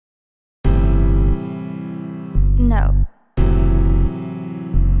No.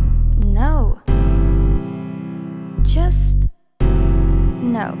 No. Just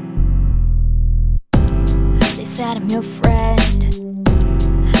no. They said I'm your friend.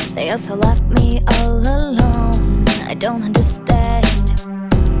 They also left me all alone. I don't understand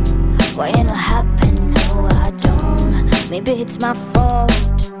why it not happen. No, I don't. Maybe it's my fault.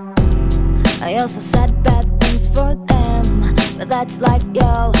 I also said bad things for them, but that's life,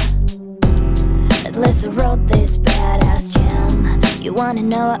 yo. At least I wrote this badass jam. You wanna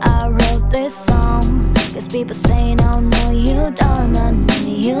know I wrote this song? Cause people say no, no you don't, no, no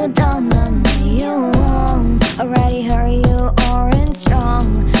you don't, no, no you won't. Already heard you orange strong.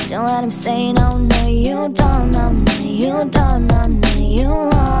 Don't let them say no, no you don't, no, no you don't, no, no you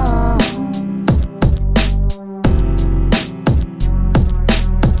won't.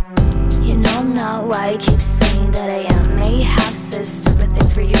 You know now why I keep saying that I am. May have said stupid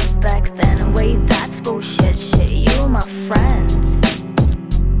things for you back then. Wait, that's bullshit shit, you my friends.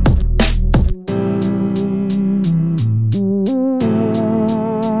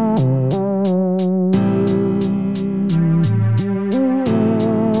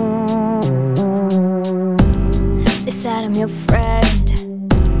 They said I'm your friend.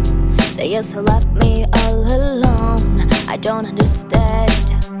 They also left me all alone. I don't understand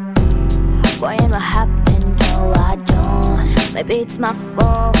why am I happy? No, I don't. Maybe it's my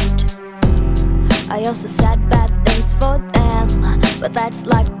fault. I also said bad things for them, but that's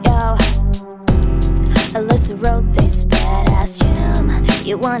life, yo. At least I wrote this badass jam.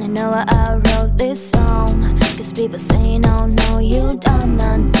 You wanna know why I wrote this song? Cause people say no, no you don't,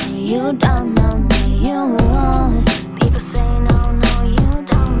 no, no you don't, no, no you won't. People say no, no you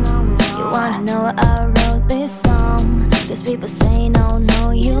don't, no, no. You wanna know why I wrote this song? Cause people say no,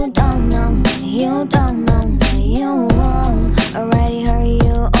 no you don't, no, no you don't, no, no you won't. Already heard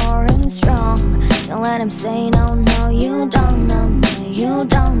you orange strong. Don't let them say no, no you don't, no, no you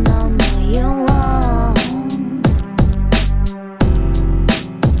don't, no, no you won't.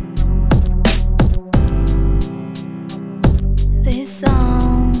 This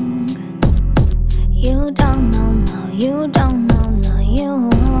song, you don't know, no you don't know, no you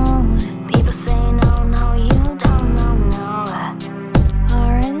won't. People say no, no you don't know, no.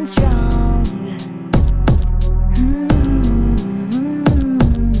 Orange strong.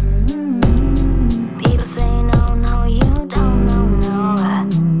 People say no, no you don't know, no.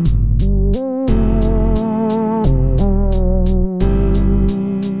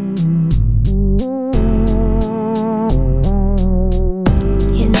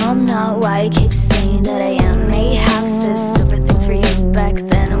 You know I'm not why I keep saying that I